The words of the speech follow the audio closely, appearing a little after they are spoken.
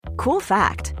Cool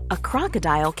fact, a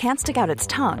crocodile can't stick out its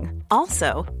tongue.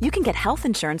 Also, you can get health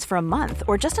insurance for a month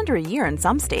or just under a year in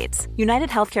some states. United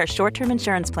Healthcare short-term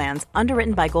insurance plans,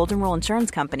 underwritten by Golden Rule Insurance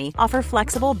Company, offer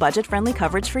flexible, budget-friendly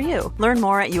coverage for you. Learn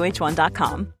more at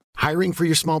uh1.com. Hiring for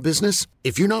your small business?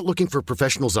 If you're not looking for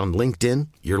professionals on LinkedIn,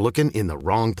 you're looking in the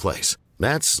wrong place.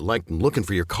 That's like looking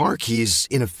for your car keys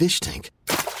in a fish tank.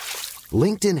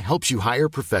 LinkedIn helps you hire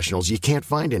professionals you can't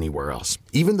find anywhere else,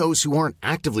 even those who aren't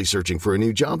actively searching for a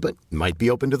new job but might be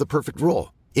open to the perfect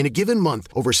role. In a given month,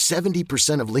 over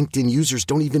 70% of LinkedIn users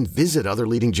don't even visit other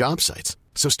leading job sites.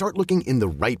 So start looking in the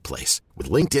right place. With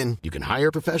LinkedIn, you can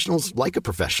hire professionals like a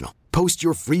professional. Post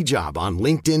your free job on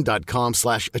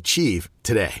linkedin.com/achieve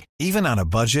today. Even on a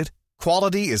budget,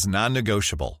 quality is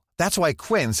non-negotiable. That's why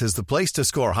Quince is the place to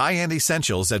score high-end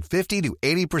essentials at 50 to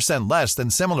 80% less than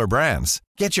similar brands.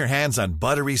 Get your hands on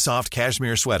buttery soft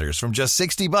cashmere sweaters from just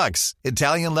 $60,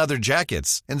 Italian leather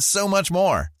jackets, and so much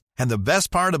more. And the best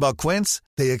part about Quince,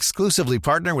 they exclusively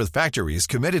partner with factories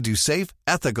committed to safe,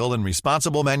 ethical, and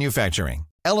responsible manufacturing.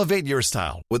 Elevate your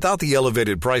style without the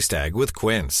elevated price tag with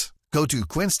Quince. Go to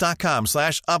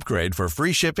quince.com/upgrade for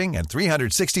free shipping and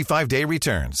 365-day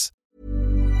returns.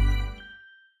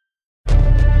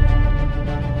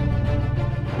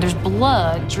 There's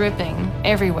blood dripping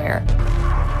everywhere.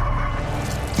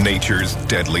 Nature's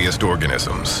deadliest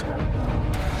organisms.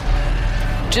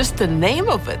 Just the name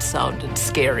of it sounded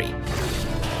scary.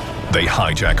 They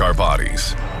hijack our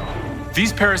bodies.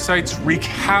 These parasites wreak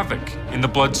havoc in the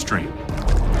bloodstream.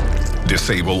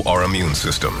 Disable our immune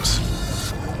systems.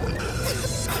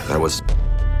 That was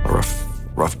a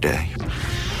rough day.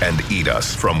 And eat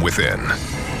us from within.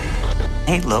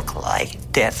 They look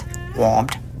like death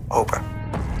warmed over.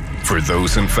 For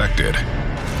those infected,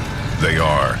 they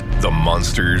are the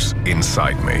monsters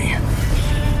inside me.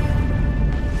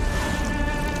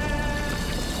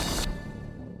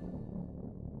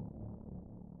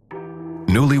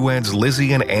 Newlyweds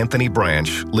Lizzie and Anthony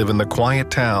Branch live in the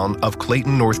quiet town of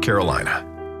Clayton, North Carolina.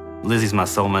 Lizzie's my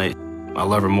soulmate. I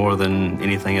love her more than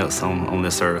anything else on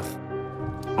this earth.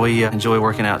 We enjoy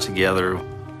working out together.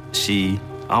 She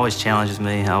always challenges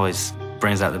me, always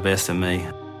brings out the best in me.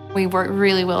 We work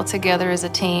really well together as a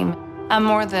team. I'm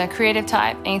more the creative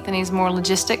type. Anthony's more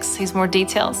logistics. He's more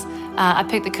details. I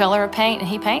pick the color of paint and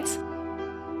he paints.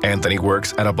 Anthony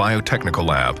works at a biotechnical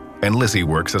lab and Lizzie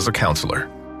works as a counselor.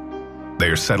 They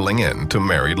are settling in to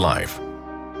married life.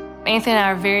 Anthony and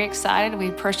I are very excited.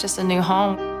 We purchased a new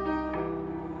home.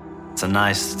 It's a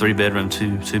nice 3-bedroom,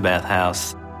 2-bath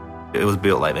house. It was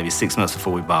built like maybe 6 months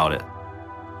before we bought it.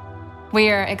 We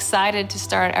are excited to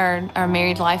start our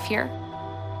married life here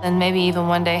and maybe even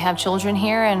one day have children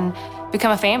here and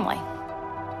become a family.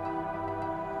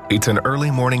 It's an early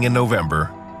morning in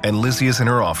November, and Lizzie is in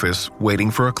her office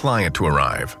waiting for a client to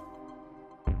arrive.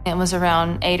 It was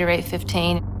around 8 or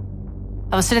 8:15.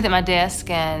 I was sitting at my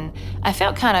desk and I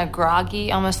felt kind of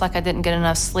groggy, almost like I didn't get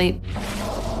enough sleep.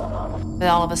 But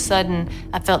all of a sudden,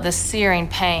 I felt this searing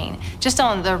pain just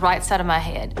on the right side of my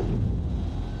head.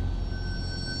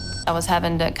 I was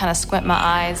having to kind of squint my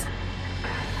eyes.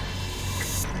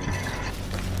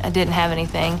 I didn't have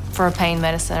anything for a pain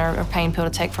medicine or pain pill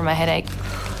to take for my headache.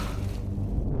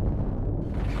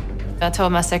 I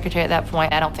told my secretary at that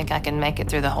point, I don't think I can make it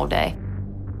through the whole day.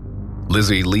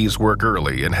 Lizzie leaves work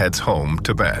early and heads home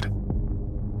to bed.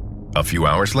 A few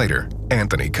hours later,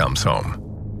 Anthony comes home.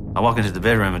 I walk into the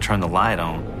bedroom and turn the light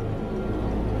on.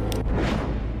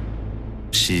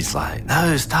 She's like,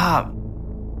 "No, stop."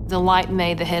 The light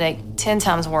made the headache 10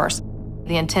 times worse.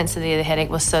 The intensity of the headache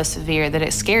was so severe that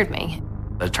it scared me.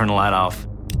 I turned the light off.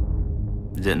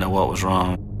 Didn't know what was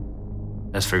wrong.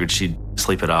 I just figured she'd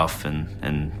sleep it off and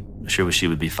sure she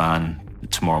would be fine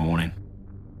tomorrow morning.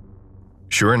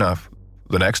 Sure enough,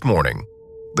 the next morning,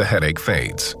 the headache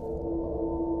fades.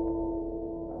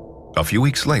 A few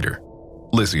weeks later,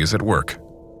 Lizzie is at work.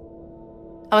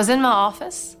 I was in my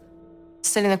office,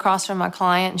 sitting across from my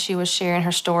client, and she was sharing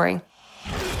her story.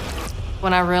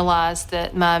 When I realized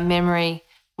that my memory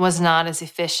was not as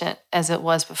efficient as it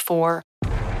was before,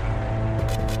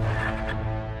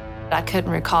 I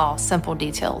couldn't recall simple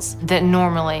details that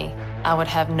normally I would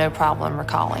have no problem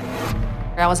recalling.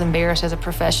 I was embarrassed as a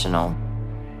professional.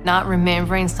 Not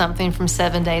remembering something from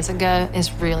 7 days ago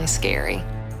is really scary.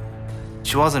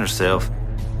 She wasn't herself.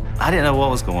 I didn't know what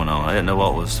was going on. I didn't know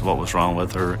what was wrong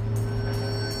with her.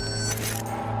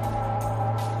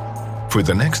 For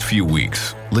the next few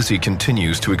weeks, Lizzie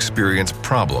continues to experience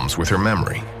problems with her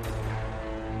memory.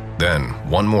 Then,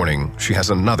 one morning, she has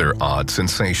another odd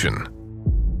sensation.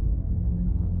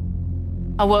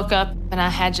 I woke up and I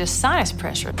had just sinus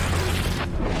pressure.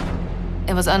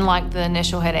 It was unlike the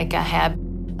initial headache I had.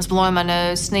 was blowing my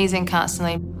nose, sneezing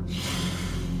constantly.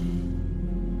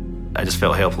 I just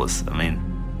felt helpless.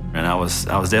 And I was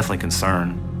definitely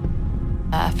concerned.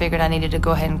 I figured I needed to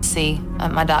go ahead and see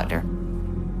my doctor.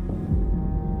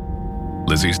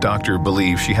 Lizzie's doctor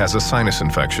believes she has a sinus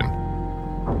infection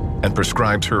and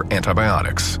prescribes her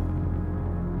antibiotics.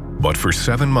 But for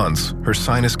 7 months, her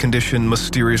sinus condition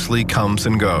mysteriously comes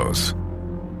and goes.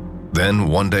 Then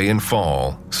one day in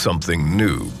fall, something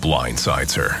new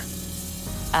blindsides her.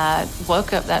 I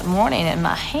woke up that morning and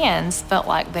my hands felt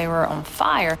like they were on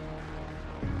fire.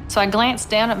 So I glanced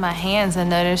down at my hands and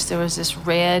noticed there was this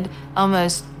red,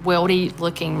 almost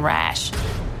weldy-looking rash.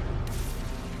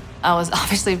 I was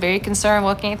obviously very concerned,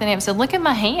 woke Anthony up and said, "Look at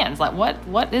my hands. Like,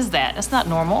 what is that? That's not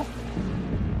normal."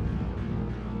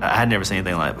 I had never seen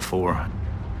anything like that before. I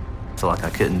felt like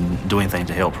I couldn't do anything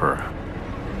to help her.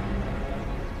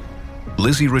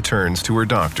 Lizzie returns to her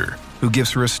doctor, who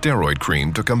gives her a steroid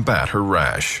cream to combat her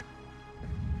rash.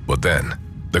 But then,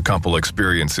 the couple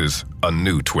experiences a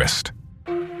new twist.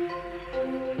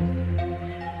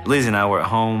 Lizzie and I were at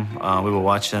home. We were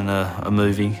watching a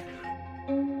movie.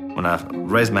 When I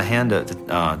raised my hand up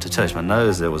to touch my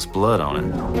nose, there was blood on it.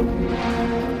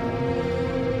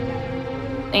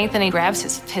 Anthony grabs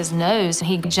his nose and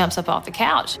he jumps up off the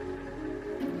couch.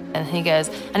 And he goes,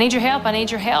 "I need your help, I need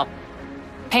your help."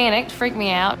 Panicked, freaked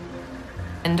me out.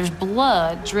 And there's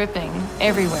blood dripping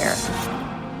everywhere.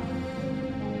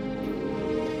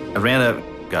 I ran up,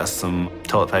 got some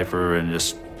toilet paper, and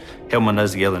just held my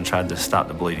nose together and tried to stop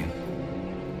the bleeding.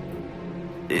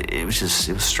 It was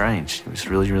strange. It was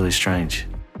really, really strange.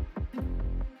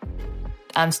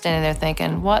 I'm standing there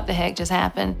thinking, what the heck just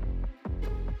happened?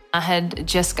 I had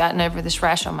just gotten over this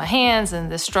rash on my hands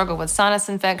and this struggle with sinus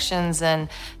infections and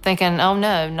thinking, oh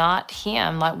no, not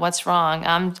him. Like, what's wrong?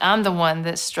 I'm the one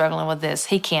that's struggling with this.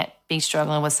 He can't be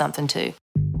struggling with something too.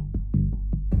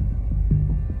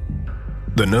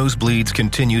 The nosebleeds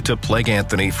continue to plague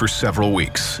Anthony for several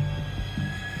weeks.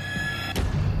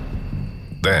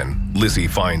 Then, Lizzie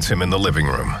finds him in the living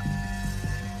room.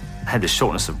 I had this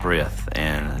shortness of breath,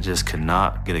 and I just could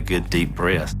not get a good, deep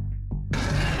breath.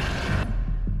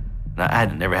 I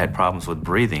had never had problems with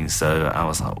breathing, so I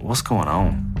was like, what's going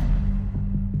on?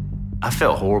 I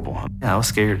felt horrible. I was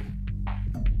scared.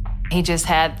 He just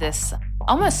had this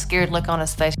almost scared look on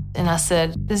his face. And I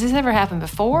said, "Does this ever happen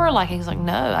before?" Like, he was like,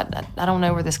 "No, I don't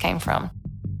know where this came from."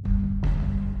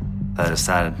 I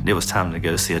decided it was time to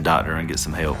go see a doctor and get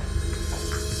some help.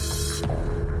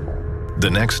 The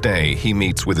next day, he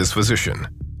meets with his physician.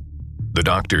 The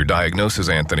doctor diagnoses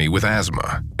Anthony with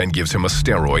asthma and gives him a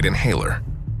steroid inhaler.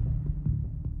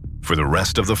 For the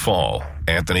rest of the fall,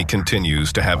 Anthony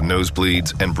continues to have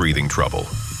nosebleeds and breathing trouble.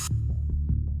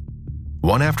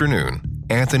 One afternoon,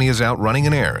 Anthony is out running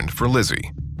an errand for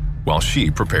Lizzie while she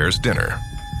prepares dinner.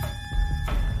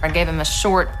 I gave him a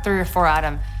short 3 or 4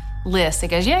 item list. He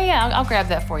goes, yeah, I'll grab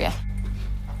that for you.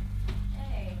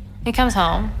 He comes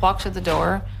home, walks to the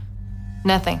door,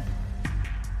 nothing.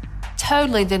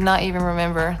 Totally did not even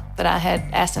remember that I had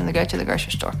asked him to go to the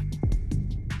grocery store.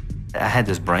 I had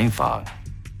this brain fog.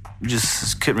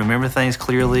 Just couldn't remember things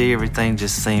clearly. Everything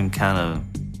just seemed kind of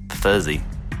fuzzy.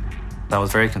 I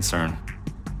was very concerned.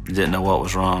 Didn't know what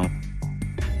was wrong.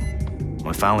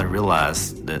 We finally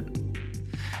realized that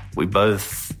we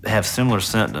both have similar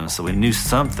symptoms, so we knew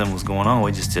something was going on.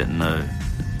 We just didn't know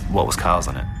what was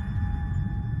causing it.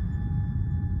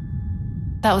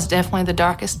 That was definitely the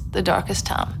darkest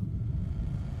time.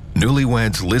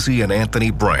 Newlyweds Lizzie and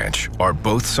Anthony Branch are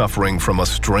both suffering from a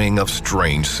string of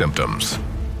strange symptoms.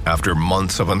 After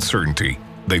months of uncertainty,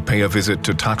 they pay a visit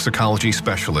to toxicology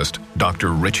specialist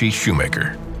Dr. Richie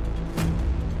Shoemaker.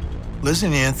 Lizzie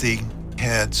and Anthony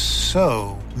had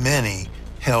so many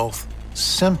health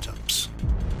symptoms.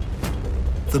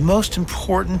 The most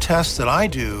important test that I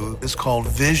do is called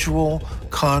visual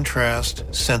contrast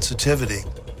sensitivity.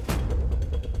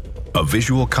 A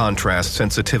visual contrast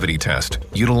sensitivity test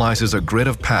utilizes a grid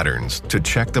of patterns to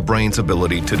check the brain's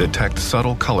ability to detect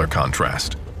subtle color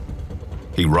contrast.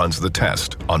 He runs the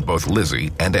test on both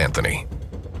Lizzie and Anthony.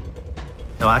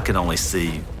 No, I could only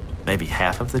see maybe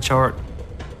half of the chart.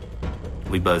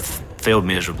 We both failed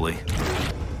miserably.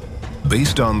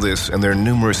 Based on this and their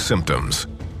numerous symptoms,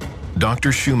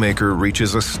 Dr. Shoemaker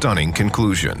reaches a stunning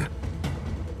conclusion.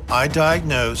 I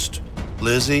diagnosed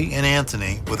Lizzie and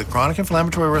Anthony with a chronic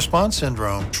inflammatory response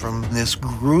syndrome from this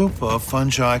group of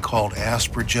fungi called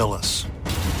Aspergillus.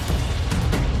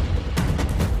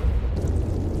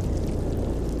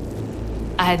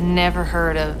 I had never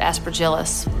heard of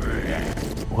Aspergillus.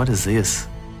 What is this?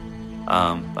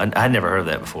 I had never heard of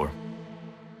that before.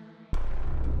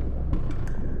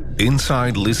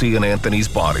 Inside Lizzie and Anthony's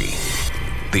body,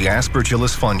 the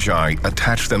Aspergillus fungi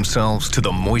attach themselves to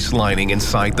the moist lining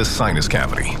inside the sinus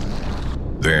cavity.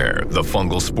 There, the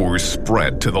fungal spores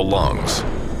spread to the lungs,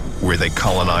 where they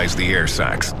colonize the air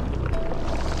sacs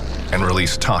and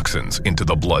release toxins into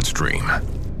the bloodstream.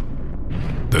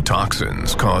 The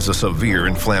toxins cause a severe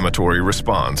inflammatory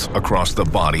response across the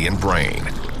body and brain,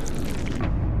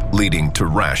 leading to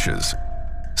rashes,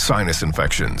 sinus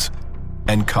infections,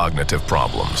 and cognitive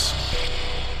problems.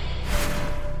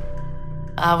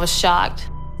 I was shocked.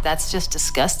 That's just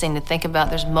disgusting to think about.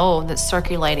 There's mold that's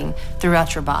circulating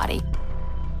throughout your body.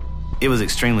 It was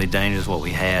extremely dangerous what we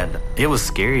had. It was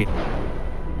scary.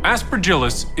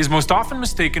 Aspergillus is most often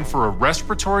mistaken for a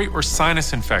respiratory or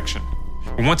sinus infection.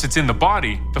 And once it's in the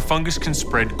body, the fungus can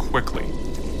spread quickly.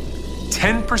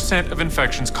 10% of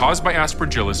infections caused by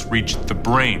Aspergillus reach the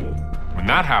brain. When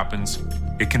that happens,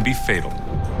 it can be fatal.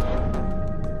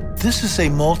 This is a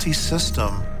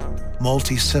multi-system,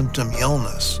 multi-symptom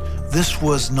illness. This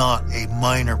was not a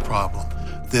minor problem.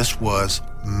 This was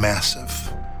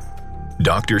massive.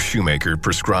 Dr. Shoemaker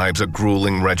prescribes a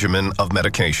grueling regimen of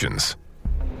medications.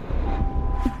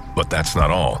 But that's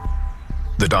not all.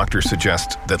 The doctor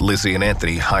suggests that Lizzie and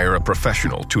Anthony hire a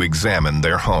professional to examine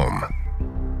their home.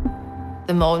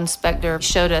 The mold inspector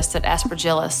showed us that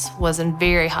Aspergillus was in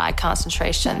very high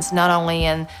concentrations, not only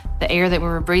in the air that we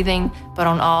were breathing, but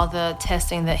on all the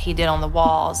testing that he did on the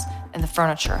walls and the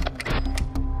furniture.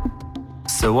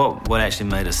 So what actually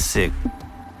made us sick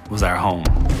was our home.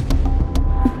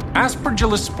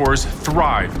 Aspergillus spores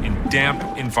thrive in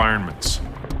damp environments.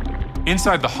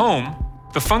 Inside the home,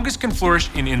 the fungus can flourish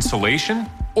in insulation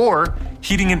or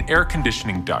heating and air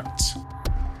conditioning ducts.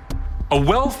 A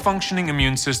well-functioning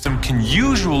immune system can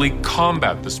usually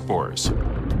combat the spores.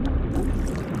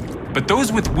 But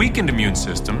those with weakened immune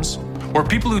systems, or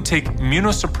people who take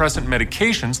immunosuppressant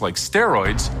medications like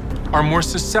steroids, are more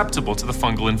susceptible to the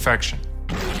fungal infection.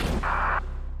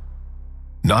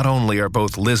 Not only are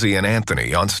both Lizzie and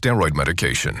Anthony on steroid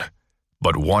medication,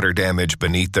 but water damage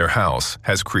beneath their house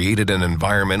has created an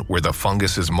environment where the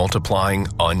fungus is multiplying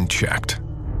unchecked.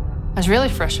 It was really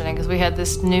frustrating because we had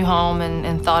this new home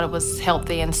and thought it was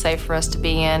healthy and safe for us to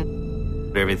be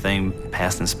in. Everything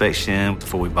passed inspection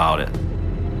before we bought it.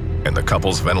 And the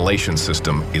couple's ventilation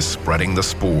system is spreading the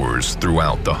spores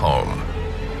throughout the home.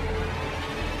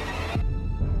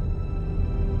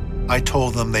 I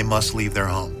told them they must leave their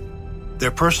home.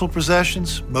 Their personal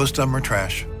possessions, most of them are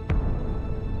trash.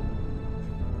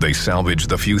 They salvage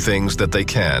the few things that they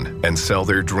can and sell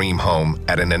their dream home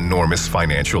at an enormous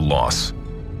financial loss.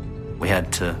 We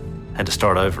had to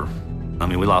start over. I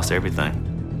mean, we lost everything.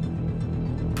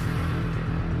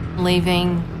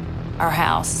 Leaving our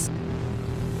house,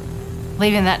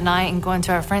 leaving that night and going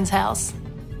to our friend's house,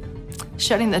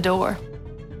 shutting the door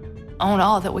on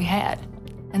all that we had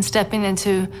and stepping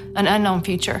into an unknown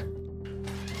future.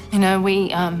 You know, we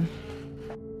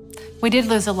did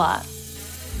lose a lot.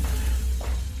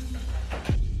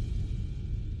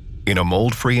 In a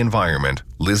mold-free environment,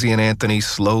 Lizzie and Anthony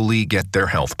slowly get their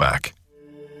health back.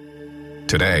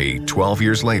 Today, 12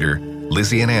 years later,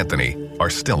 Lizzie and Anthony are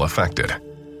still affected.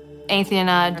 Anthony and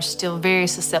I are still very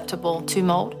susceptible to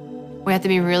mold. We have to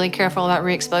be really careful about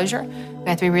re-exposure. We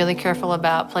have to be really careful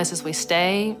about places we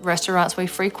stay, restaurants we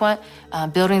frequent,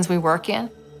 buildings we work in.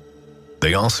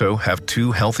 They also have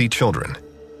 2 healthy children,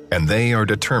 and they are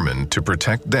determined to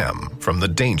protect them from the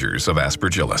dangers of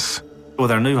Aspergillus. With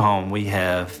our new home, we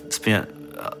have spent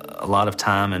a lot of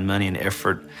time and money and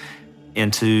effort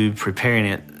into preparing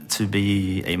it to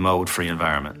be a mold-free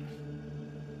environment.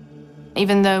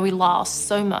 Even though we lost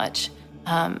so much,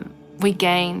 we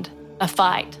gained a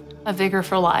fight, a vigor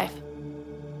for life.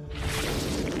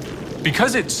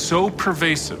 Because it's so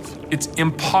pervasive, it's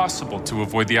impossible to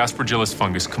avoid the Aspergillus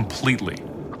fungus completely.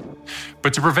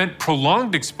 But to prevent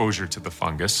prolonged exposure to the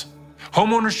fungus,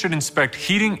 homeowners should inspect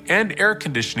heating and air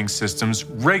conditioning systems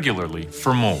regularly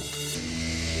for mold.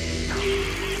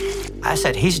 I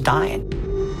said, he's dying.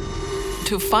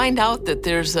 To find out that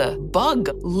there's a bug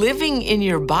living in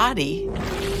your body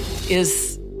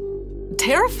is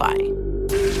terrifying.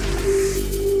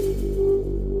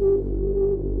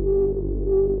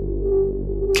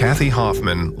 Kathy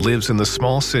Hoffman lives in the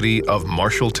small city of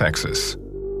Marshall, Texas.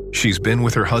 She's been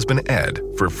with her husband Ed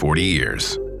for 40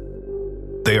 years.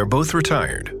 They are both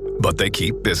retired, but they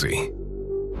keep busy.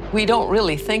 We don't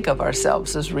really think of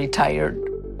ourselves as retired.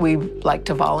 We like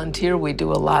to volunteer. We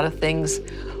do a lot of things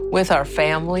with our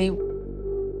family.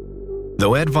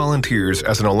 Though Ed volunteers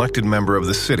as an elected member of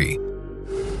the city,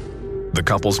 the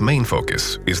couple's main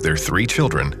focus is their 3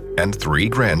 children and 3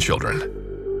 grandchildren.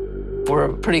 We're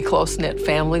a pretty close-knit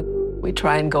family. We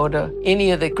try and go to any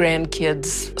of the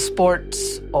grandkids'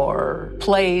 sports or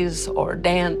plays or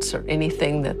dance or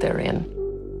anything that they're in.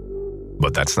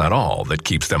 But that's not all that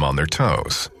keeps them on their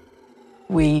toes.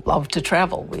 We love to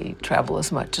travel. We travel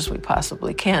as much as we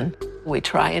possibly can. We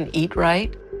try and eat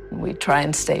right. We try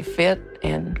and stay fit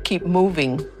and keep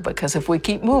moving, because if we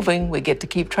keep moving, we get to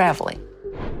keep traveling.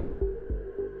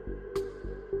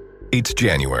 It's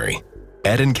January.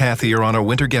 Ed and Kathy are on a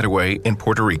winter getaway in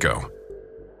Puerto Rico.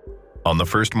 On the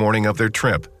first morning of their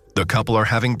trip, the couple are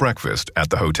having breakfast at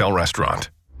the hotel restaurant.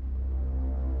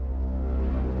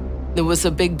 There was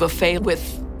a big buffet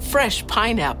with fresh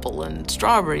pineapple and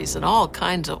strawberries and all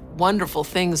kinds of wonderful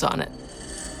things on it.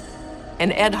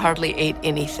 And Ed hardly ate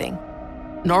anything.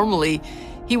 Normally,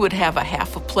 he would have a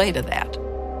half a plate of that.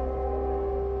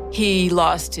 He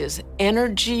lost his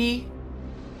energy.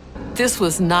 This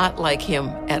was not like him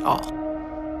at all.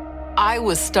 I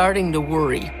was starting to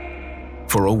worry.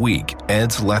 For a week,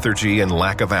 Ed's lethargy and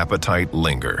lack of appetite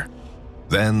linger.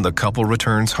 Then the couple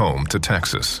returns home to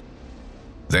Texas.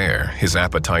 There, his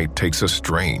appetite takes a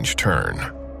strange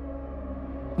turn.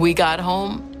 We got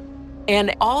home,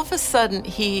 and all of a sudden,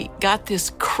 he got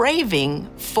this craving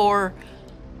for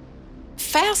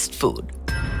fast food.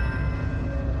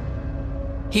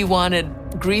 He wanted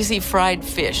greasy fried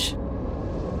fish.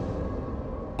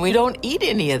 We don't eat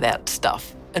any of that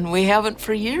stuff, and we haven't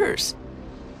for years.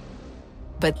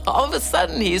 But all of a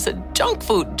sudden, he's a junk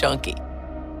food junkie.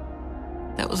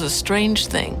 That was a strange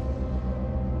thing.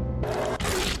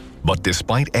 But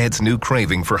despite Ed's new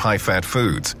craving for high-fat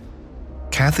foods,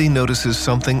 Kathy notices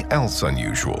something else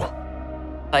unusual.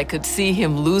 I could see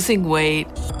him losing weight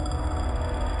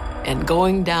and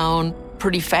going down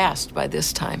pretty fast by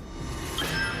this time.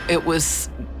 It was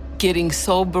getting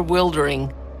so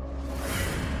bewildering.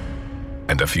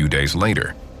 And a few days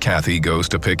later, Kathy goes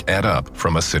to pick Ed up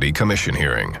from a city commission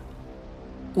hearing.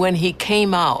 When he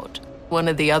came out, one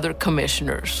of the other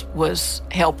commissioners was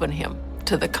helping him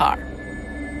to the car.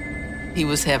 He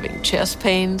was having chest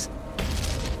pains.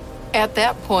 At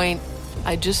that point,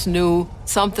 I just knew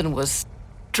something was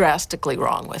drastically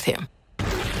wrong with him.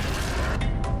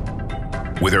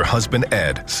 With her husband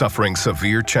Ed suffering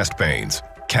severe chest pains,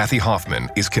 Kathy Hoffman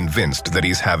is convinced that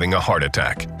he's having a heart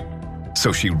attack.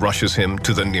 So she rushes him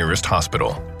to the nearest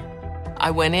hospital.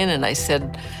 I went in and I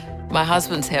said, my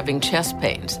husband's having chest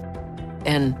pains.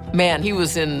 And man, he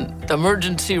was in the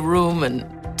emergency room and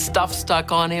stuff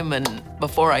stuck on him, and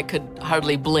before I could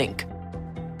hardly blink.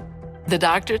 The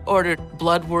doctor ordered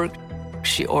blood work.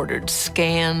 She ordered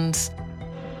scans.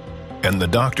 And the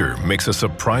doctor makes a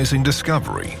surprising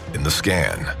discovery in the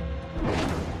scan.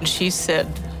 She said,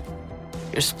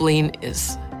 your spleen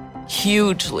is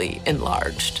hugely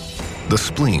enlarged. The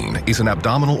spleen is an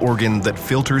abdominal organ that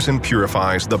filters and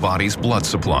purifies the body's blood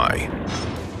supply.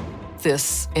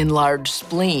 This enlarged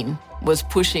spleen was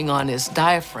pushing on his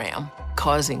diaphragm,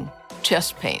 causing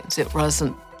chest pains. It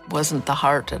wasn't the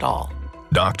heart at all.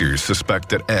 Doctors suspect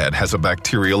that Ed has a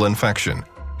bacterial infection,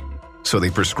 so they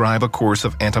prescribe a course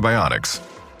of antibiotics.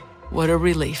 What a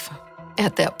relief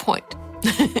at that point.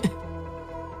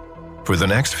 For the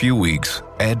next few weeks,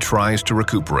 Ed tries to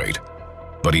recuperate,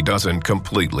 but he doesn't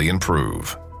completely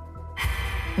improve.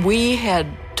 We had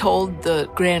told the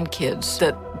grandkids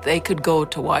that they could go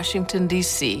to Washington,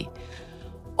 D.C.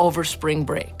 over spring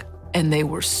break, and they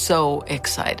were so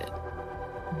excited.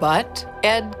 But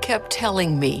Ed kept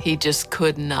telling me he just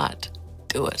could not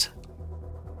do it.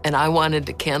 And I wanted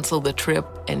to cancel the trip,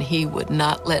 and he would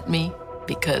not let me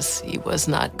because he was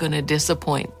not going to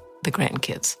disappoint the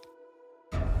grandkids.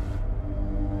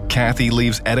 Kathy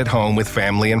leaves Ed at home with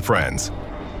family and friends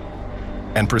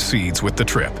and proceeds with the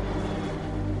trip.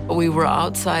 We were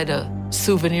outside a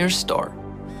souvenir store,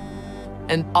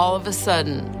 and all of a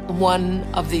sudden, one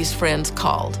of these friends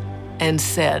called and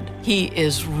said, he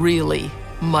is really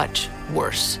much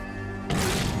worse.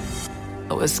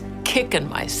 I was kicking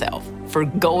myself for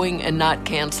going and not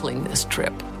canceling this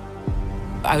trip.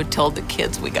 I would tell the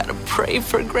kids, we got to pray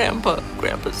for Grandpa.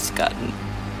 Grandpa's gotten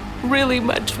really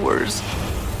much worse.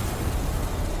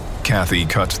 Kathy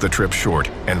cuts the trip short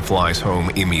and flies home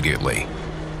immediately,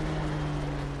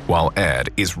 while Ed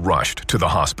is rushed to the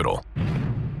hospital.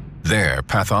 There,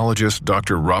 pathologist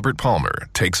Dr. Robert Palmer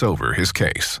takes over his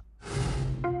case.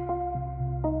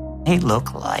 He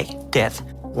looked like death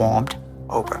warmed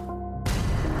over.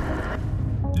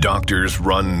 Doctors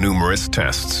run numerous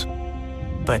tests.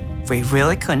 But we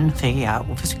really couldn't figure out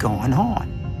what was going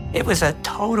on. It was a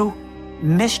total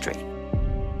mystery.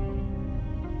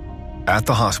 At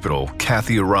the hospital,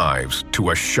 Kathy arrives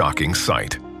to a shocking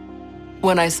sight.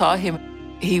 When I saw him,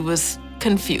 he was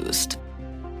confused,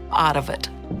 out of it.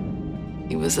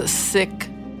 He was a sick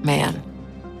man.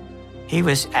 He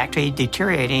was actually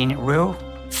deteriorating real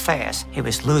fast. He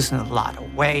was losing a lot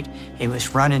of weight. He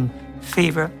was running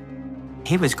fever.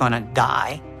 He was going to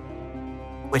die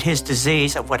with his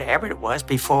disease of whatever it was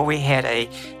before we had a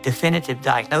definitive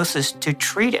diagnosis to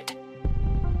treat it.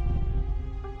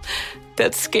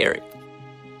 That's scary.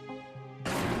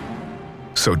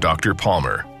 So Dr.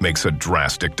 Palmer makes a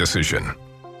drastic decision.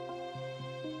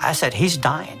 I said, he's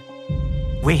dying.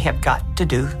 We have got to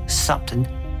do something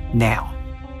now.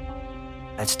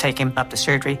 Let's take him up to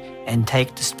surgery and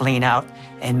take the spleen out,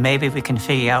 and maybe we can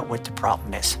figure out what the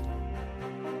problem is.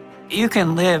 You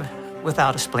can live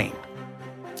without a spleen.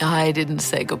 I didn't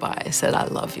say goodbye. I said, I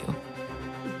love you.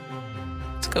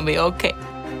 It's going to be okay.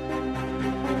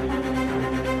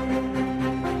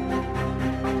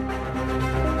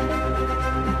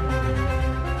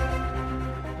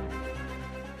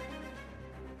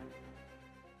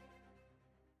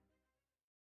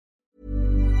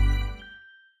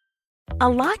 A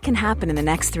lot can happen in the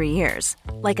next 3 years.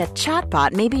 Like a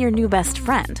chatbot may be your new best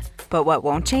friend. But what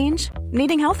won't change?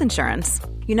 Needing health insurance.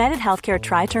 United Healthcare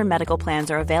Tri-Term Medical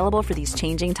Plans are available for these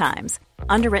changing times.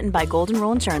 Underwritten by Golden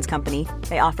Rule Insurance Company,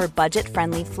 they offer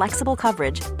budget-friendly, flexible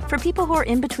coverage for people who are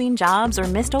in between jobs or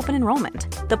missed open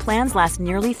enrollment. The plans last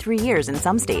nearly 3 years in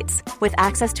some states, with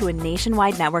access to a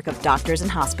nationwide network of doctors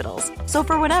and hospitals. So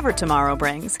for whatever tomorrow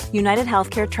brings, United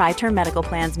Healthcare Tri-Term Medical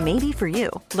Plans may be for you.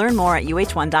 Learn more at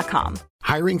uh1.com.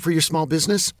 Hiring for your small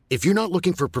business? If you're not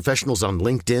looking for professionals on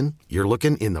LinkedIn, you're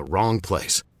looking in the wrong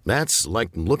place. That's like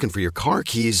looking for your car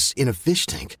keys in a fish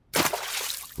tank.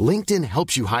 LinkedIn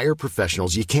helps you hire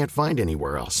professionals you can't find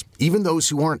anywhere else, even those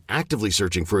who aren't actively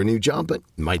searching for a new job but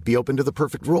might be open to the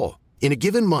perfect role. In a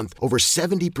given month, over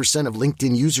 70% of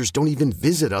LinkedIn users don't even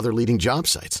visit other leading job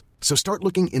sites. So start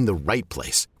looking in the right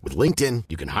place. With LinkedIn,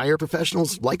 you can hire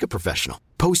professionals like a professional.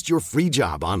 Post your free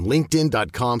job on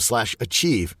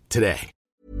linkedin.com/achieve today.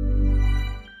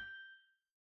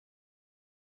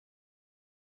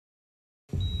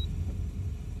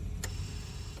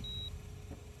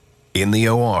 In the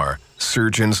OR,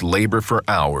 surgeons labor for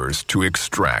hours to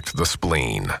extract the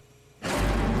spleen.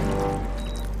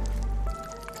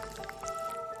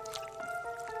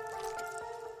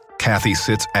 Kathy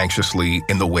sits anxiously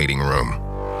in the waiting room.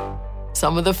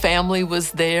 Some of the family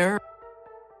was there.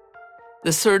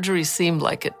 The surgery seemed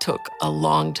like it took a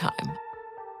long time.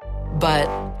 But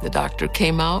the doctor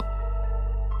came out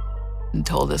and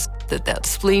told us that that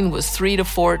spleen was 3 to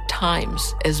 4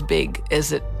 times as big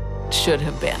as it should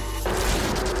have been.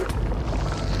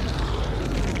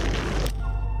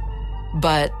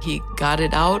 But he got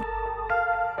it out.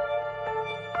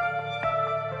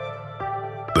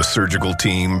 The surgical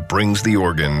team brings the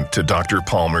organ to Dr.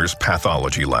 Palmer's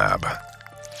pathology lab.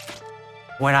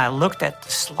 When I looked at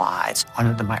the slides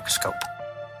under the microscope,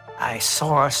 I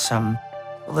saw some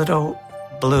little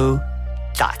blue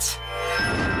dots.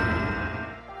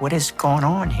 What is going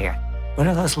on here? What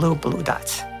are those little blue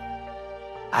dots?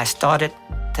 I started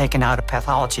taking out a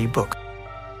pathology book.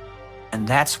 And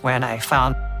that's when I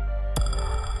found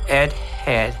Ed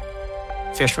had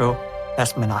visceral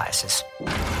leishmaniasis.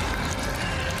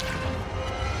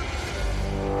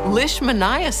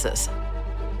 Leishmaniasis.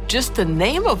 Just the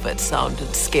name of it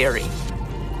sounded scary.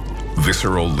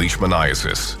 Visceral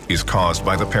leishmaniasis is caused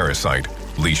by the parasite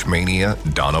Leishmania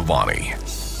donovani.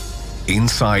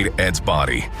 Inside Ed's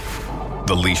body,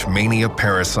 the Leishmania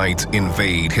parasites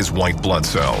invade his white blood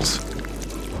cells.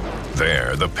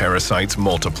 There, the parasites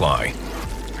multiply,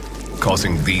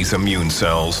 causing these immune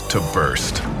cells to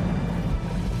burst.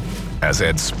 As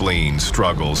Ed's spleen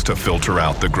struggles to filter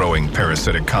out the growing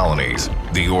parasitic colonies,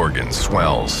 the organ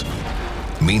swells.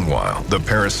 Meanwhile, the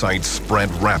parasites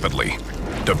spread rapidly,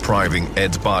 depriving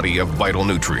Ed's body of vital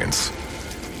nutrients,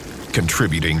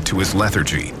 contributing to his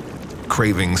lethargy,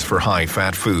 cravings for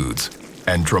high-fat foods,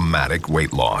 and dramatic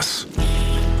weight loss.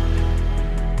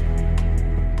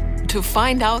 To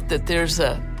find out that there's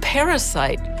a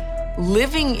parasite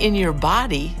living in your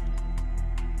body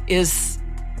is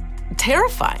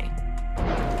terrifying.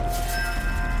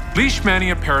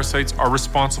 Leishmania parasites are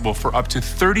responsible for up to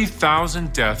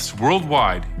 30,000 deaths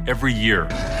worldwide every year.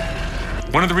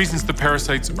 One of the reasons the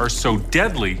parasites are so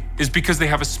deadly is because they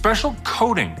have a special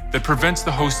coating that prevents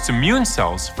the host's immune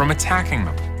cells from attacking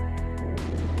them.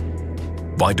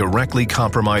 By directly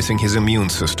compromising his immune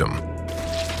system,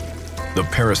 the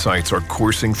parasites are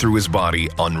coursing through his body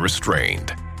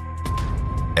unrestrained.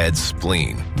 Ed's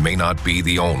spleen may not be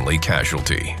the only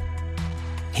casualty.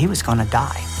 He was going to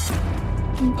die.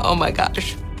 Oh my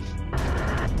gosh.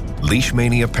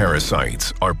 Leishmania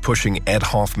parasites are pushing Ed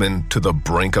Hoffman to the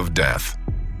brink of death.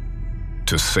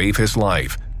 To save his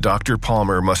life, Dr.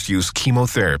 Palmer must use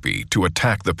chemotherapy to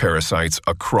attack the parasites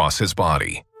across his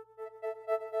body.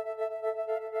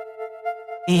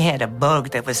 He had a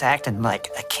bug that was acting like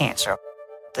a cancer.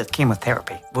 The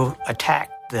chemotherapy will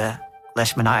attack the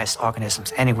leishmaniasis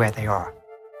organisms anywhere they are.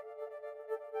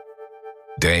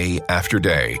 Day after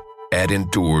day, Ed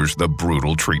endures the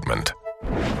brutal treatment.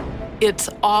 It's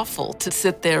awful to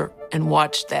sit there and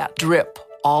watch that drip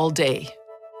all day.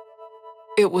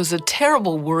 It was a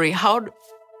terrible worry. How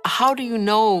do you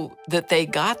know that they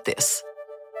got this?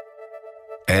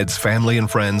 Ed's family and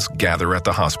friends gather at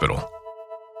the hospital.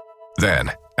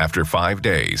 Then, after 5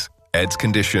 days, Ed's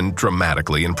condition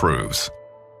dramatically improves.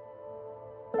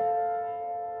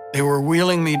 They were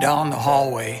wheeling me down the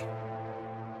hallway,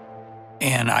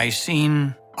 and I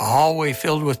seen a hallway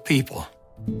filled with people.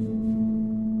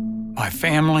 My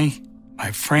family,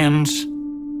 my friends.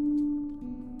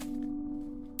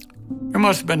 There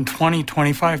must have been 20,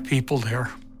 25 people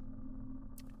there.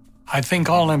 I think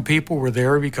all them people were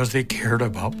there because they cared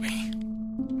about me.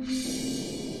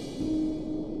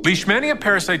 Leishmania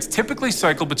parasites typically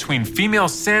cycle between female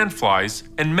sandflies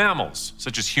and mammals,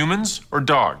 such as humans or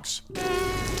dogs.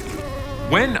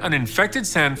 When an infected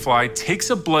sandfly takes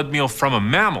a blood meal from a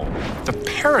mammal, the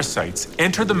parasites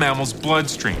enter the mammal's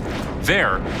bloodstream.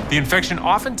 There, the infection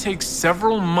often takes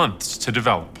several months to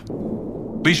develop.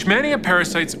 Leishmania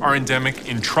parasites are endemic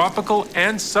in tropical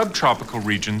and subtropical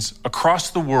regions across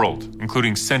the world,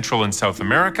 including Central and South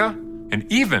America, and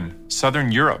even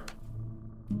Southern Europe.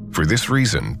 For this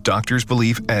reason, doctors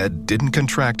believe Ed didn't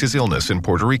contract his illness in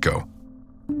Puerto Rico,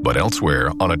 but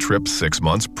elsewhere on a trip 6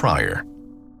 months prior.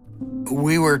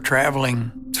 We were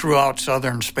traveling throughout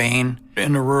southern Spain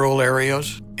in the rural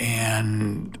areas,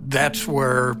 and that's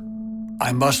where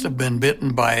I must have been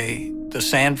bitten by the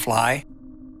sandfly.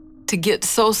 To get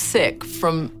so sick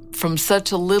from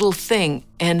such a little thing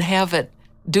and have it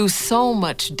do so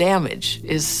much damage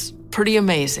is pretty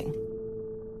amazing.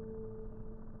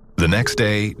 The next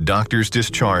day, doctors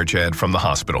discharge Ed from the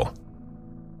hospital.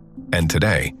 And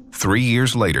today, 3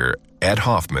 years later, Ed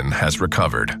Hoffman has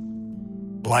recovered.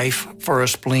 Life for a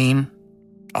spleen,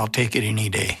 I'll take it any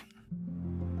day.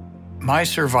 My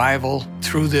survival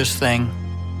through this thing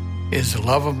is the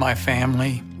love of my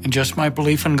family and just my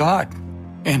belief in God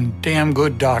and damn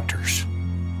good doctors.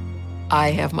 I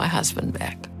have my husband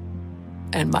back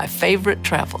and my favorite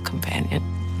travel companion.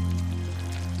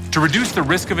 To reduce the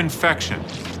risk of infection,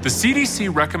 the CDC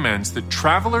recommends that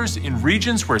travelers in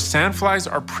regions where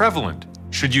sandflies are prevalent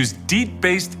should use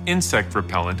DEET-based insect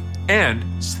repellent and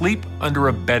sleep under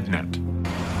a bed net.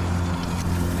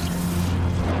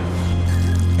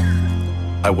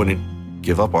 I wouldn't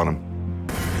give up on him.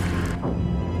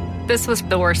 This was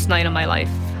the worst night of my life.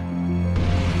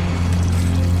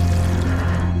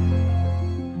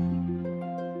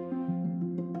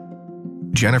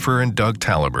 Jennifer and Doug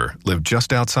Taliber live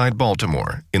just outside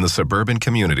Baltimore in the suburban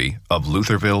community of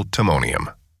Lutherville,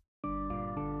 Timonium.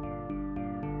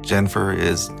 Jennifer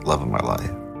is love of my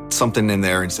life. Something in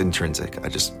there, it's intrinsic. I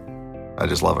just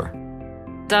love her.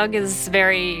 Doug is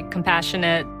very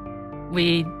compassionate.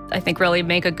 We, I think, really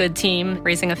make a good team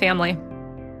raising a family.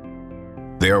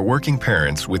 They are working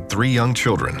parents with 3 young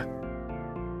children,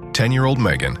 10-year-old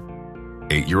Megan,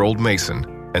 8-year-old Mason,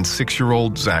 and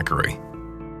 6-year-old Zachary.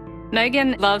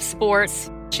 Megan loves sports.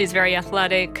 She's very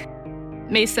athletic.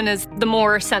 Mason is the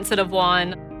more sensitive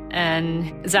one,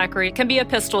 and Zachary can be a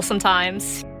pistol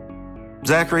sometimes.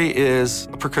 Zachary is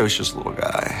a precocious little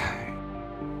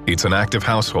guy. It's an active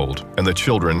household, and the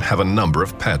children have a number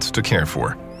of pets to care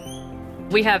for.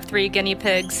 We have 3 guinea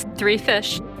pigs, 3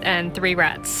 fish, and 3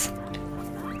 rats.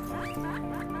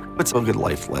 It's a good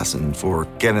life lesson for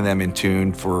getting them in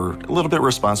tune for a little bit of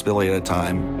responsibility at a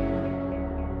time.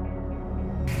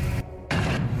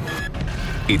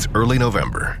 It's early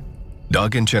November.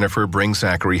 Doug and Jennifer bring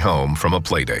Zachary home from a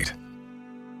play date.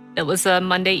 It was a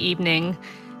Monday evening,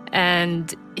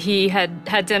 and he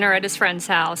had dinner at his friend's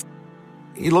house.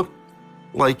 He looked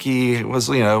like he was,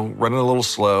 running a little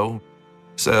slow.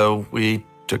 So we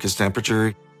took his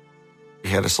temperature. He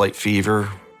had a slight fever.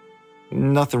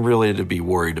 Nothing really to be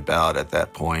worried about at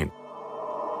that point.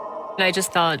 And I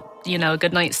just thought, a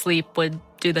good night's sleep would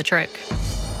do the trick.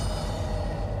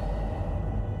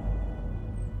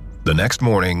 The next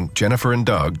morning, Jennifer and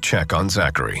Doug check on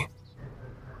Zachary.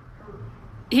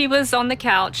 He was on the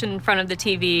couch in front of the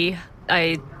TV.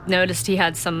 I noticed he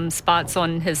had some spots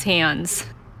on his hands,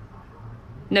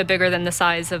 no bigger than the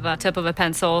size of a tip of a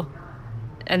pencil.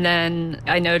 And then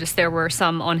I noticed there were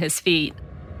some on his feet.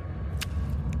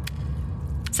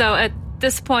 So at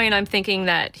this point, I'm thinking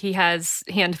that he has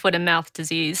hand, foot, and mouth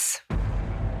disease.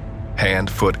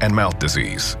 Hand, foot, and mouth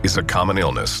disease is a common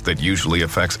illness that usually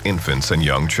affects infants and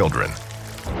young children.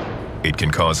 It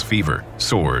can cause fever,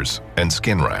 sores, and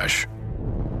skin rash.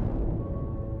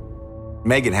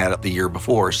 Megan had it the year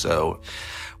before, so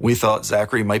we thought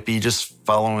Zachary might be just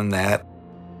following that.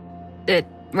 It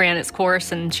ran its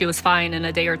course, and she was fine in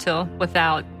a day or two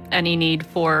without any need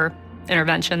for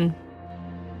intervention.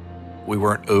 We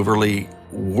weren't overly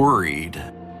worried.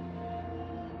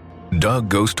 Doug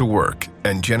goes to work,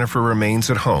 and Jennifer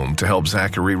remains at home to help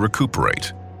Zachary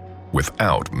recuperate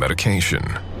without medication.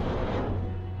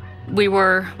 We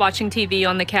were watching TV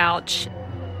on the couch,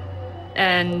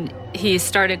 and he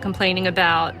started complaining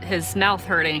about his mouth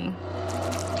hurting.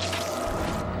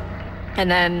 And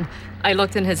then I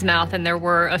looked in his mouth, and there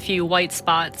were a few white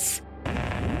spots,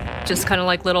 just kind of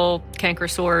like little canker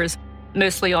sores,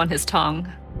 mostly on his tongue.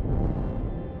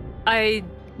 I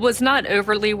was not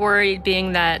overly worried,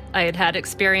 being that I had had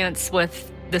experience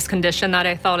with this condition that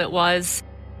I thought it was.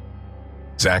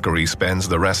 Zachary spends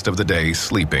the rest of the day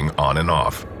sleeping on and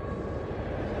off.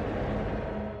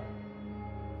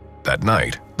 That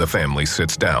night, the family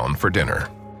sits down for dinner.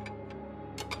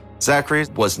 Zachary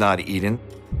was not eating.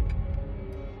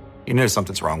 You know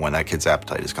something's wrong when that kid's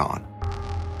appetite is gone.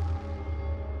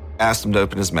 Asked him to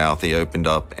open his mouth. He opened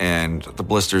up, and the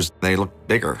blisters, they looked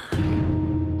bigger.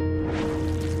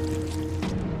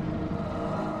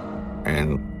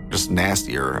 And just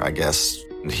nastier, I guess.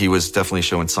 He was definitely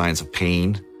showing signs of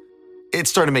pain. It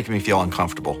started making me feel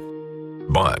uncomfortable.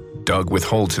 But Doug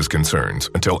withholds his concerns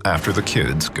until after the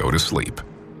kids go to sleep.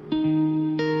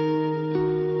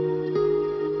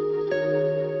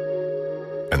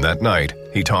 And that night,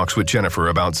 he talks with Jennifer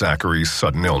about Zachary's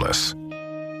sudden illness.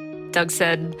 Doug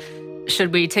said,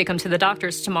 should we take him to the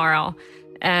doctor's tomorrow?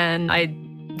 And I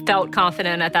felt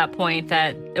confident at that point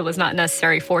that it was not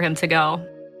necessary for him to go.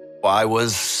 I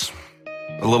was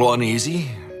a little uneasy,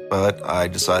 but I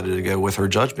decided to go with her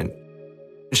judgment.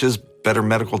 She has better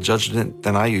medical judgment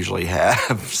than I usually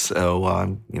have, so,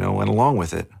 went along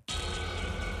with it.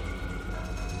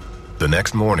 The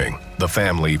next morning, the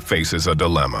family faces a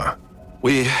dilemma.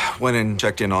 We went and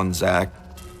checked in on Zach.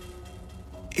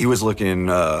 He was looking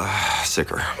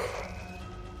sicker.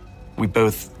 We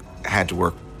both had to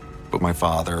work, but my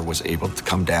father was able to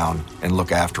come down and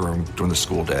look after him during the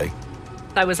school day.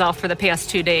 I was off for the past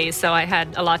 2 days, so I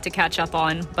had a lot to catch up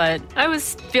on, but I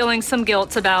was feeling some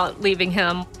guilt about leaving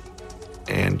him.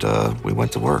 And we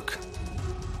went to work.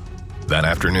 That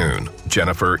afternoon,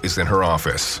 Jennifer is in her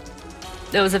office.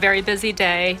 It was a very busy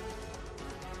day.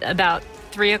 About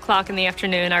 3 o'clock in the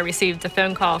afternoon, I received a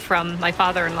phone call from my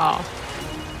father-in-law.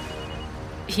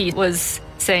 He was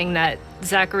saying that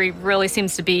Zachary really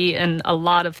seems to be in a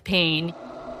lot of pain.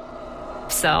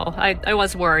 So I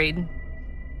was worried.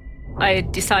 I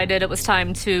decided it was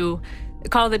time to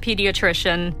call the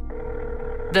pediatrician.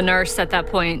 The nurse at that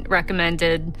point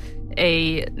recommended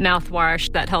a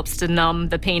mouthwash that helps to numb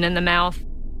the pain in the mouth.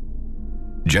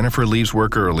 Jennifer leaves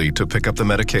work early to pick up the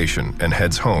medication and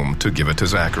heads home to give it to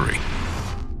Zachary.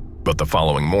 But the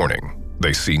following morning,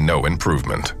 they see no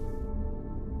improvement.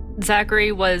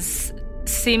 Zachary was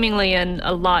seemingly in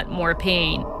a lot more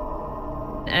pain,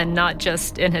 and not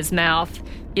just in his mouth.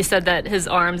 He said that his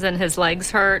arms and his legs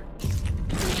hurt.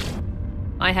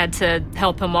 I had to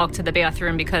help him walk to the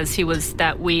bathroom because he was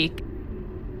that weak.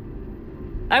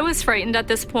 I was frightened at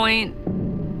this point.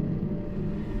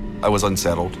 I was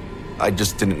unsettled. I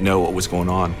just didn't know what was going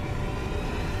on.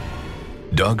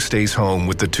 Doug stays home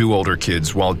with the 2 older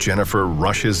kids while Jennifer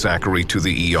rushes Zachary to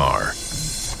the ER.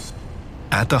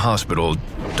 At the hospital,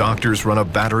 doctors run a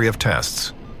battery of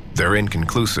tests. They're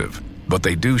inconclusive, but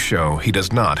they do show he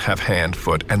does not have hand,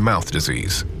 foot, and mouth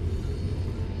disease.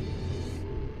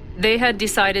 They had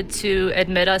decided to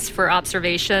admit us for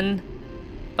observation,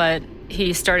 but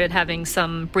he started having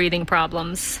some breathing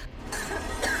problems.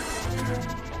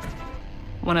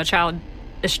 When a child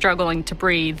is struggling to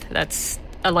breathe, that's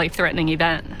a life-threatening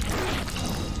event.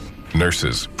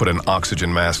 Nurses put an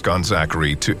oxygen mask on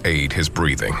Zachary to aid his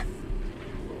breathing.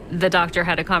 The doctor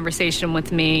had a conversation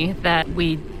with me that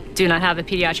we do not have a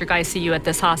pediatric ICU at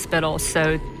this hospital,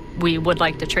 so we would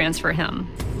like to transfer him.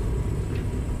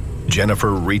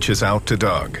 Jennifer reaches out to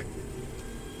Doug.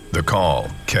 The call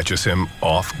catches him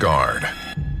off guard.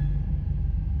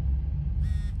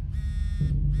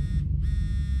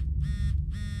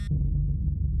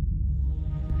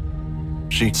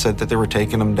 She said that they were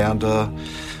taking him down to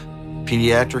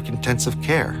pediatric intensive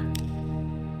care.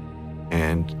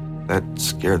 And that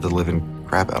scared the living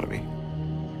crap out of me.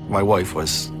 My wife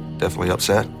was definitely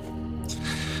upset.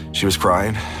 She was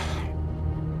crying.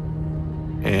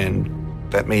 And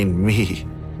that made me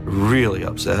really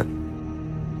upset.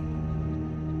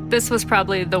 This was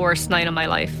probably the worst night of my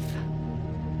life.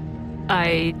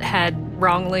 I had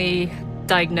wrongly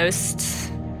diagnosed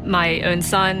my own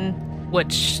son,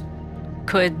 which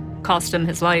could cost him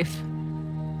his life.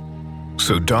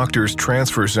 So doctors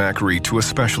transfer Zachary to a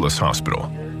specialist hospital,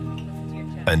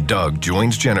 and Doug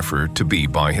joins Jennifer to be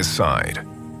by his side.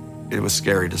 It was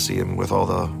scary to see him with all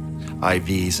the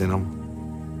IVs in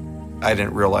him. I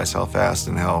didn't realize how fast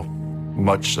and how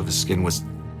much of his skin was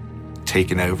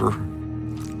taken over.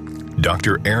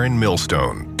 Dr. Aaron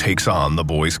Millstone takes on the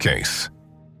boy's case.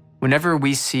 Whenever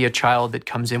we see a child that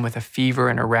comes in with a fever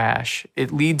and a rash,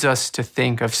 it leads us to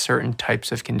think of certain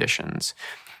types of conditions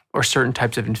or certain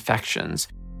types of infections.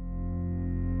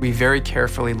 We very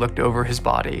carefully looked over his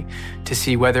body to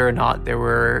see whether or not there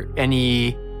were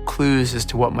any clues as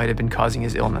to what might have been causing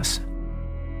his illness.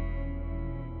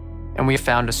 And we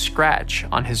found a scratch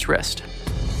on his wrist.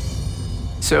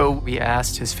 So we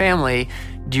asked his family,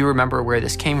 do you remember where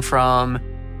this came from?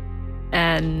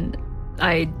 And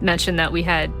I mentioned that we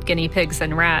had guinea pigs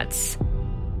and rats.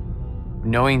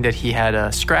 Knowing that he had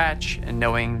a scratch and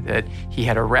knowing that he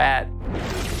had a rat,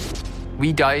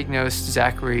 we diagnosed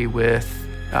Zachary with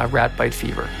rat bite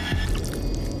fever.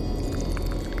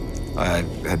 I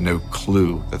had no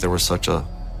clue that there was such a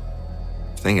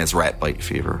thing as rat bite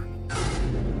fever.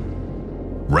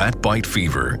 Rat bite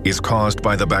fever is caused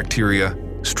by the bacteria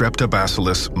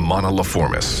Streptobacillus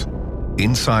moniliformis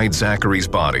inside Zachary's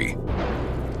body.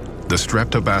 The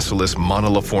Streptobacillus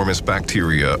moniliformis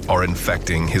bacteria are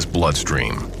infecting his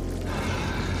bloodstream.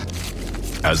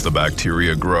 As the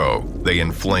bacteria grow, they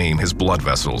inflame his blood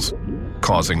vessels,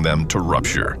 causing them to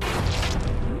rupture,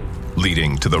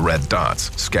 leading to the red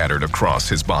dots scattered across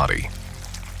his body.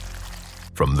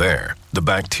 From there, the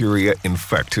bacteria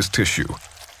infect his tissue,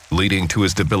 leading to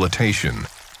his debilitation,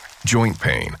 joint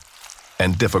pain,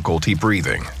 and difficulty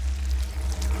breathing.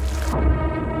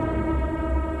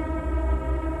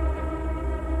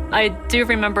 I do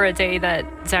remember a day that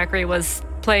Zachary was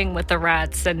playing with the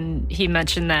rats and he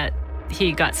mentioned that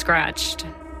he got scratched.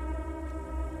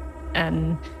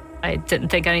 And I didn't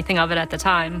think anything of it at the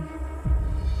time.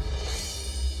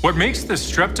 What makes the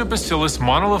Streptobacillus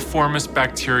moniliformis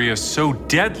bacteria so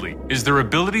deadly is their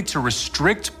ability to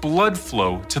restrict blood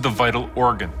flow to the vital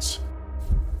organs.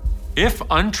 If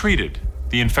untreated,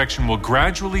 the infection will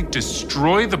gradually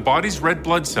destroy the body's red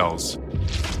blood cells,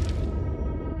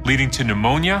 leading to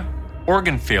pneumonia,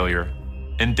 organ failure,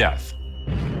 and death.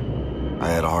 I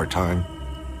had a hard time,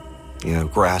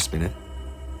 grasping it.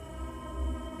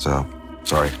 So,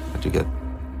 sorry,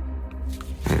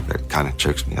 that kind of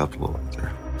chokes me up a little bit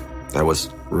there. That was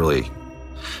really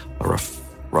a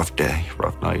rough day,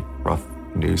 rough night, rough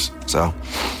news, so.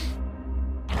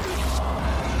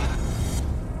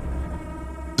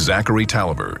 Zachary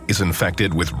Taliber is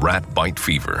infected with rat bite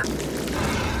fever.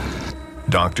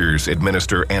 Doctors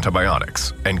administer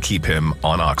antibiotics and keep him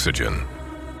on oxygen.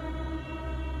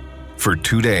 For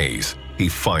 2 days, he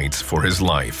fights for his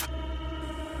life.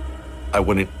 I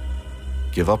wouldn't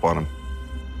give up on him.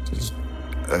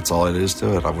 That's all it is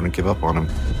to it. I wouldn't give up on him.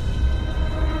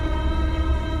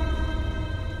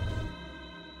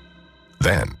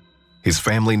 Then, his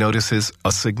family notices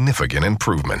a significant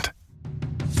improvement.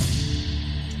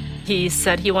 He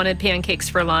said he wanted pancakes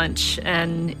for lunch,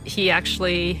 and he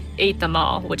actually ate them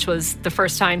all, which was the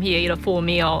first time he ate a full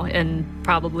meal in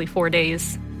probably 4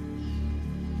 days.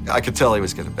 I could tell he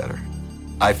was getting better.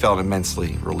 I felt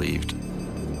immensely relieved.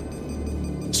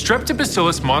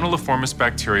 Streptobacillus moniliformis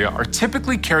bacteria are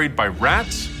typically carried by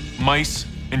rats, mice,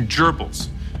 and gerbils,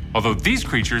 although these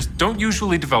creatures don't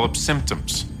usually develop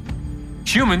symptoms.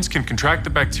 Humans can contract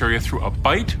the bacteria through a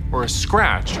bite or a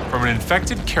scratch from an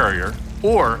infected carrier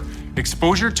or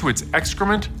exposure to its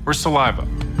excrement or saliva.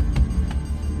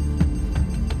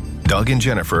 Doug and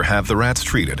Jennifer have the rats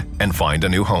treated and find a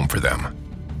new home for them.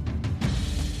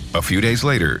 A few days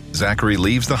later, Zachary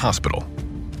leaves the hospital,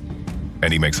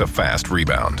 and he makes a fast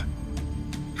rebound.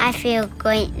 I feel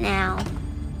great now.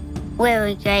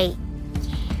 Really great.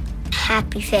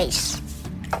 Happy face.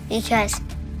 Because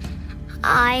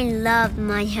I love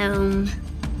my home.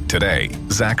 Today,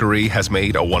 Zachary has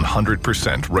made a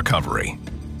 100% recovery.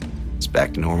 It's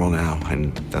back to normal now,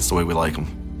 and that's the way we like them.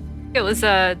 It was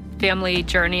a family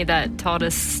journey that taught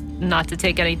us not to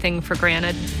take anything for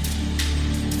granted.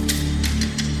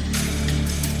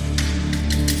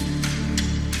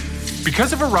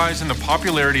 Because of a rise in the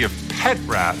popularity of pet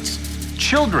rats,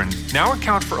 children now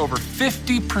account for over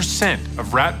 50%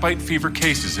 of rat bite fever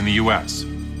cases in the U.S.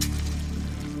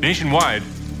 Nationwide,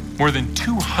 more than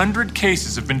 200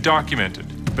 cases have been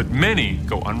documented, but many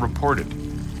go unreported.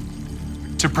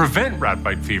 To prevent rat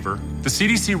bite fever, the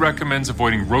CDC recommends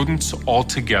avoiding rodents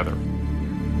altogether.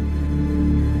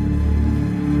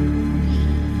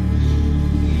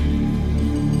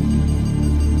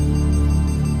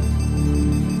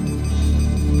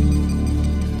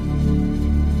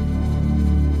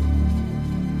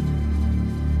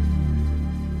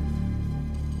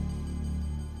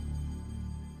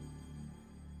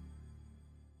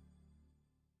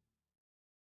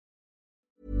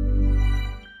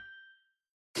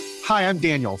 Hi, I'm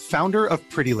Daniel, founder of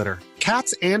Pretty Litter.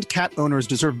 Cats and cat owners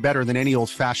deserve better than any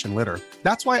old-fashioned litter.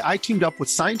 That's why I teamed up with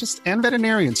scientists and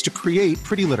veterinarians to create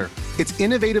Pretty Litter. Its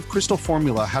innovative crystal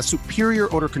formula has superior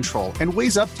odor control and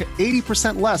weighs up to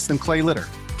 80% less than clay litter.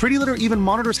 Pretty Litter even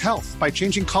monitors health by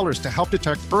changing colors to help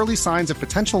detect early signs of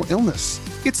potential illness.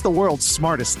 It's the world's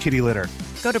smartest kitty litter.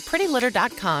 Go to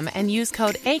prettylitter.com and use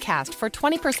code ACAST for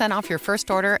 20% off your first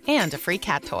order and a free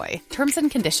cat toy. Terms and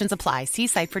conditions apply. See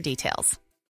site for details.